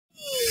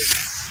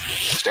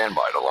Stand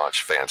by to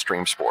launch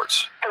FanStream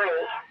Sports. 3,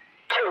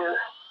 2,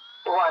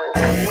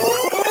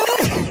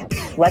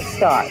 1. Let's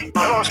start.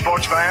 Hello,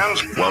 sports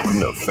fans. Welcome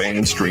to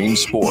FanStream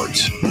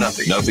Sports.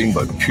 Nothing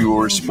but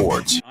pure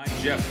sports. I'm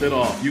Jeff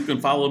Bidoff. You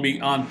can follow me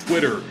on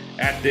Twitter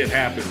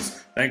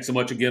 @DitHappens. Thanks so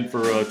much again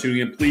for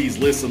tuning in. Please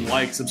listen,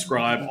 like,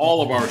 subscribe,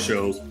 all of our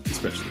shows,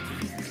 especially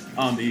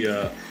on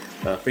the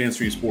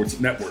FanStream Sports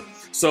Network.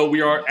 So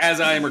we are,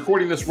 as I am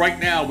recording this right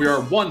now, we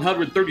are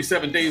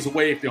 137 days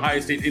away from the Ohio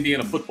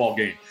State-Indiana football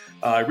game.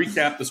 I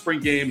recapped the spring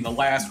game and the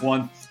last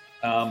one,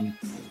 the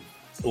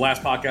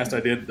last podcast I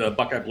did, the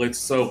Buckeye Blitz.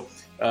 So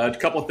a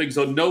couple of things.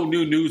 So no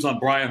new news on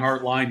Brian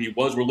Hartline. He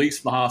was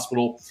released from the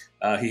hospital.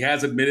 He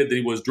has admitted that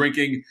he was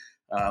drinking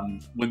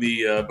when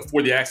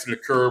before the accident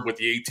occurred with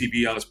the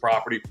ATV on his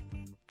property.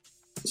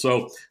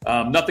 So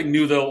nothing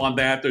new, though, on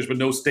that. There's been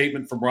no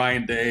statement from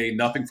Ryan Day,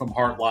 nothing from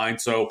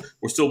Hartline. So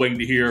we're still waiting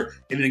to hear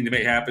anything that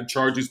may happen.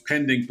 Charges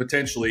pending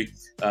potentially.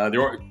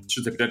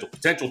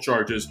 Potential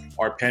charges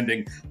are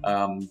pending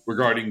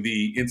regarding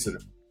the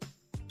incident.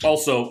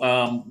 Also,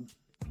 a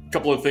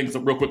couple of things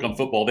real quick on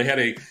football. They had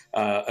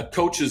a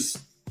coaches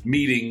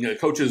meeting, a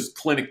coaches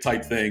clinic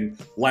type thing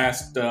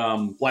last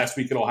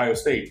week at Ohio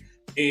State.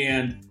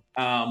 And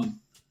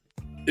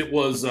it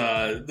was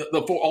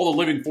all the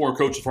living former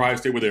coaches for Ohio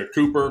State were there.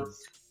 Cooper,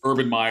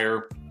 Urban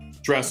Meyer,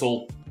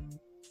 Dressel,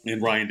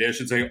 and Ryan Day. I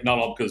should say not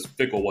all because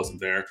Fickle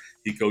wasn't there.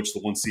 He coached the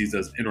one season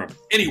as interim.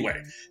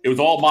 Anyway, it was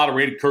all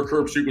moderated. Kirk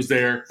Herbstreit was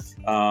there.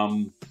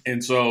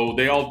 And so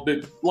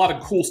a lot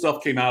of cool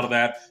stuff came out of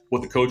that,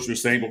 what the coaches were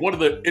saying. But one of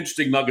the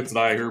interesting nuggets that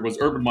I heard was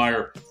Urban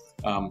Meyer,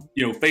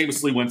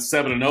 famously went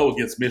 7-0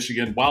 against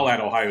Michigan while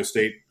at Ohio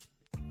State.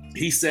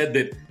 He said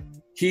that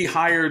he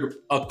hired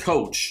a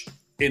coach,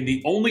 and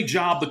the only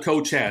job the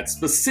coach had,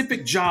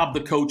 specific job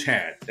the coach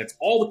had, that's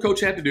all the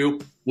coach had to do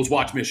was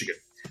watch Michigan.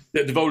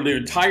 That devoted their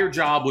entire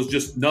job was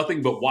just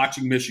nothing but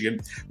watching Michigan,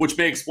 which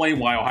may explain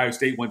why Ohio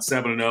State went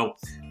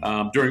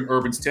 7-0 during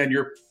Urban's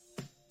tenure.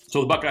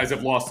 So the Buckeyes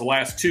have lost the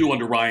last two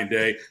under Ryan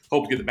Day.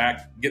 Hope to get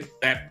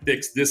that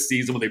fixed this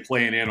season when they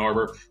play in Ann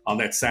Arbor on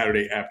that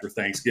Saturday after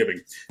Thanksgiving.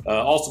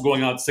 Also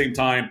going on at the same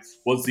time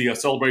was the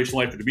celebration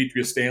life for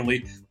Demetrius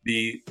Stanley,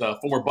 the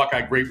former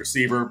Buckeye great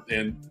receiver,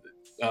 and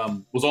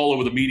was all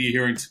over the media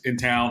here in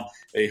town,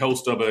 a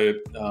host of a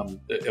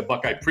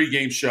Buckeye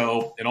pregame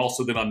show, and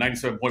also then on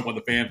 97.1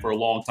 The Fan for a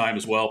long time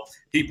as well.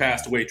 He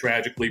passed away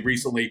tragically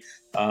recently,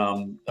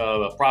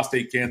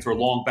 prostate cancer, a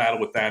long battle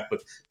with that, but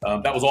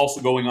that was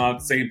also going on at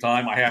the same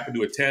time. I happened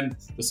to attend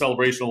the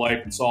celebration of life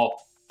and saw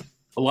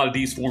a lot of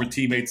these former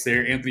teammates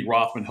there. Anthony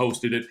Rothman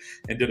hosted it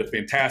and did a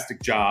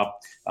fantastic job.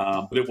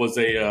 But it was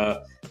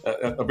a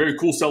very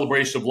cool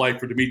celebration of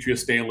life for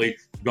Demetrius Stanley,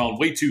 gone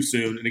way too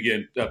soon. And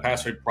again,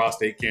 passed away from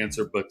prostate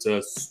cancer, but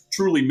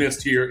truly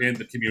missed here in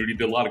the community.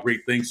 Did a lot of great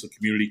things for the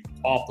community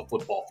off the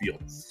football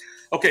field.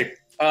 Okay,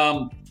 I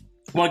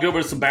want to go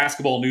over to some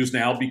basketball news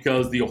now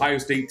because the Ohio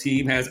State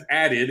team has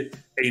added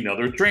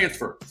another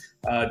transfer.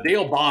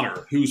 Dale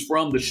Bonner, who's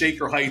from the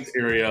Shaker Heights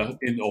area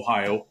in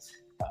Ohio,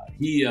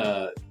 he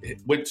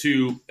went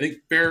to, I think,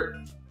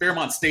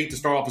 Fairmont State to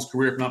start off his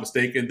career, if I'm not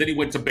mistaken. Then he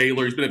went to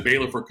Baylor. He's been at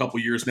Baylor for a couple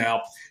years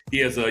now. He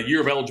has a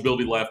year of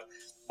eligibility left.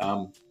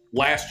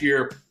 Last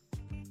year,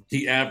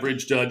 he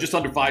averaged just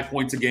under 5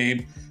 points a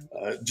game,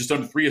 just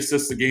under 3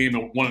 assists a game,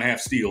 and 1.5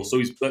 steals. So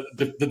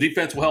the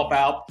defense will help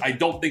out. I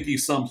don't think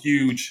he's some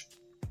huge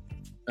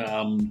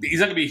he's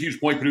not going to be a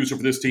huge point producer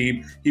for this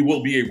team. He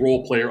will be a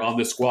role player on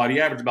this squad. He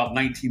averaged about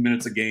 19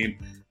 minutes a game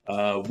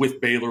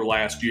with Baylor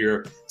last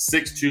year,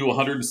 6'2",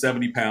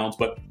 170 pounds.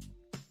 But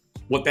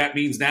what that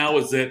means now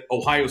is that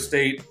Ohio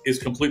State is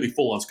completely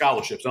full on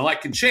scholarships. Now,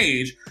 that can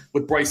change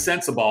with Bryce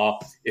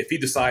Sensabaugh if he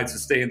decides to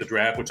stay in the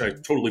draft, which I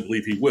totally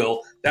believe he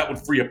will. That would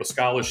free up a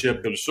scholarship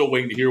because we're still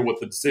waiting to hear what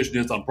the decision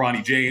is on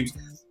Bronny James.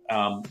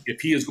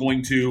 If he is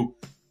going to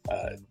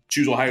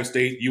choose Ohio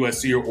State,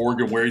 USC, or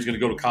Oregon, where he's going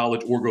to go to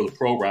college or go the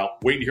pro route.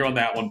 Waiting to hear on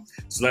that one.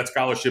 So that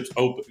scholarship's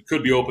open,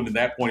 could be open at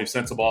that point if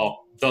Sensabaugh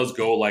does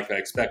go like I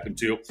expect him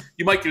to.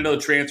 You might get another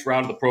transfer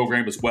out of the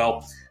program as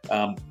well.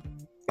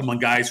 Among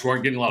guys who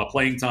aren't getting a lot of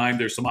playing time,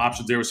 there's some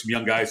options there with some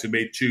young guys who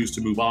may choose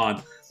to move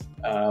on.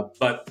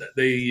 But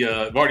they've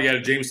already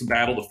added Jamison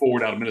Battle, the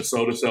forward out of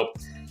Minnesota. So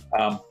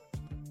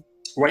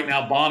right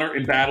now, Bonner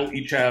and Battle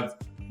each have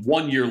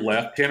 1 year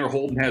left. Tanner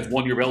Holton has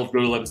 1 year of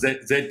eligibility left.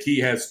 Zed Key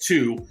has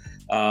 2.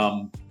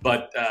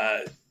 But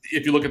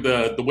if you look at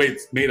the way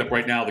it's made up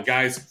right now, the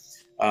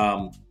guys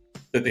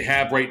that they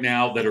have right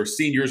now that are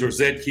seniors are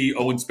Zed Key,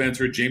 Owen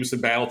Spencer, Jamison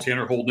Battle,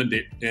 Tanner Holton,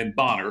 and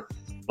Bonner.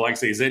 But like I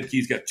say, Zed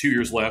Key's got 2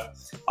 years left.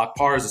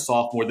 Akpar is a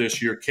sophomore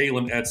this year.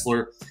 Kalen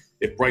Etzler,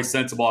 if Bryce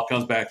Sensabaugh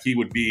comes back, he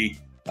would be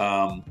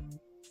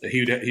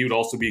he would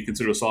also be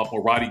considered a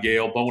sophomore. Roddy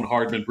Gale, Bowen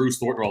Hardman, Bruce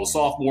Thornton are all the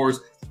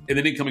sophomores. And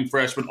then incoming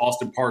freshmen,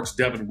 Austin Parks,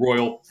 Devin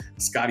Royal,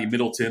 Scotty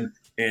Middleton,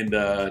 and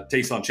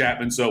Tayson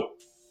Chapman. So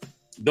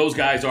those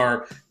guys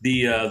are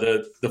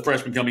the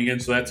freshmen coming in.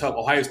 So that's how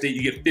Ohio State,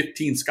 you get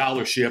 15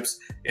 scholarships,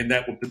 and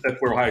that's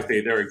where Ohio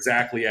State, they're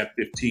exactly at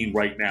 15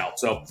 right now.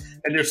 So,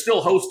 and they're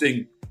still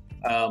hosting,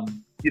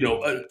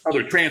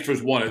 other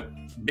transfers want to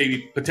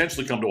maybe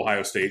potentially come to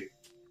Ohio State.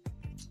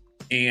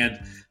 And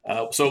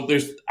so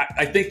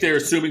I think they're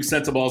assuming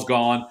Sensabaugh's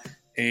gone,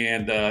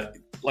 and there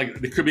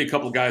could be a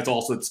couple of guys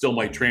also that still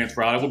might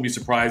transfer out. I wouldn't be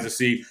surprised to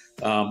see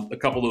a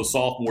couple of those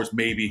sophomores,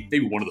 maybe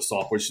one of the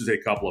sophomores, I should say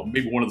a couple of them,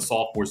 maybe one of the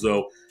sophomores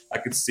though. I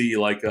could see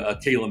like a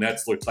Kalen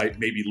Etzler type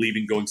maybe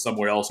leaving, going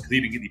somewhere else, because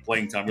he didn't get any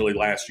playing time really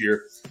last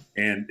year.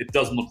 And it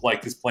doesn't look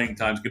like his playing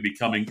time is going to be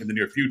coming in the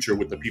near future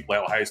with the people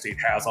that Ohio State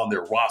has on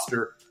their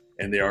roster.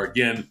 And they are,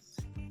 again,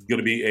 going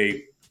to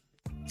be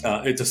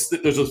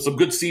there's some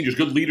good seniors,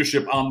 good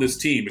leadership on this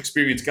team,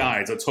 experienced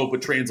guys. Let's hope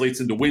it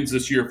translates into wins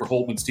this year for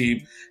Holtmann's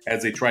team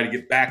as they try to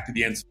get back to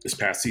the end this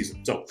past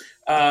season. So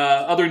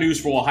other news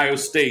from Ohio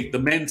State, the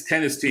men's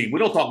tennis team. We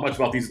don't talk much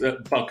about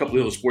about a couple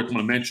of other sports I'm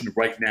going to mention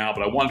right now,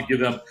 but I wanted to give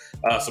them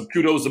some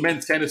kudos. The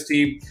men's tennis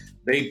team,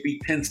 they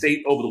beat Penn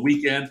State over the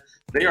weekend.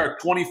 They are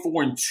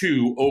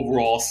 24-2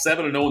 overall,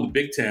 7-0 in the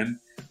Big Ten.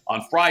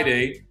 On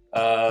Friday,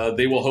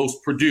 they will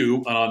host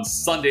Purdue, and on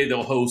Sunday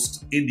they'll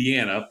host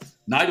Indiana.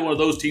 Neither one of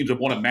those teams have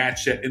won a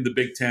match yet in the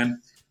Big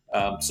Ten.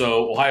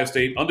 So Ohio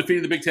State, undefeated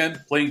in the Big Ten,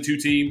 playing two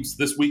teams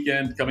this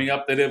weekend coming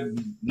up that have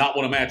not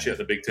won a match yet in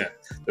the Big Ten.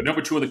 They're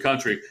number 2 in the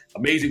country.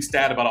 Amazing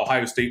stat about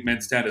Ohio State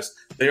men's tennis.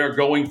 They are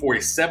going for a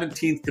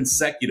 17th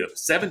consecutive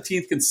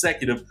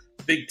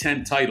Big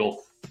Ten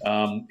title,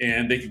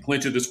 and they can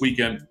clinch it this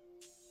weekend,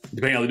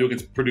 depending on how they do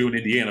against Purdue and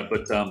Indiana.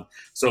 But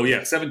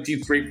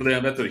 17th straight for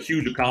them. That's a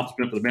huge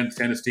accomplishment for the men's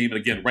tennis team.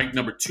 And again, ranked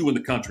number 2 in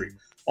the country.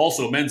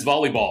 Also, men's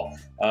volleyball.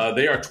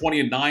 They are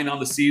 20-9 on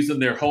the season.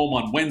 They're home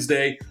on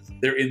Wednesday.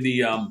 They're in the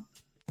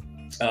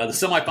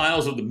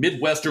semifinals of the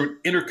Midwestern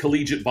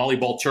Intercollegiate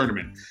Volleyball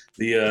Tournament.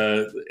 They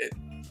are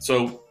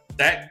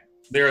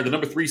the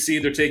number 3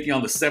 seed. They're taking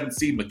on the 7th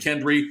seed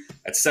McKendree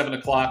at 7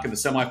 o'clock in the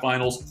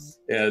semifinals.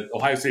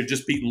 Ohio State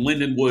just beaten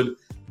Lindenwood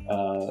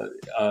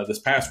this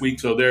past week,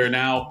 so they're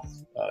now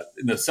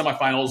in the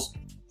semifinals,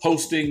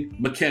 hosting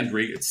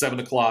McKendree at 7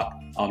 o'clock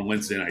on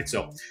Wednesday night.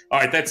 So, all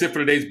right, that's it for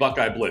today's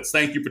Buckeye Blitz.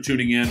 Thank you for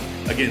tuning in.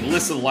 Again,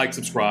 listen, like,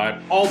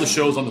 subscribe. All the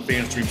shows on the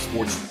FanStream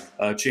Sports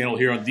channel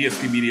here on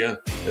DSP Media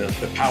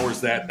that powers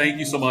that. Thank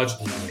you so much.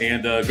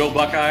 And go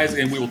Buckeyes,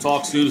 and we will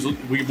talk soon as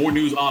we get more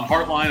news on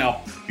Heartline.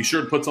 I'll be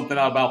sure to put something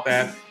out about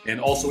that. And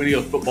also any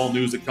other football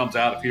news that comes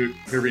out. If you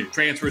hear any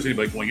transfers,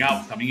 anybody going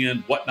out, coming in,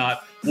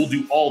 whatnot, we'll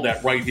do all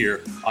that right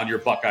here on your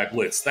Buckeye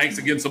Blitz. Thanks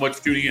again so much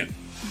for tuning in.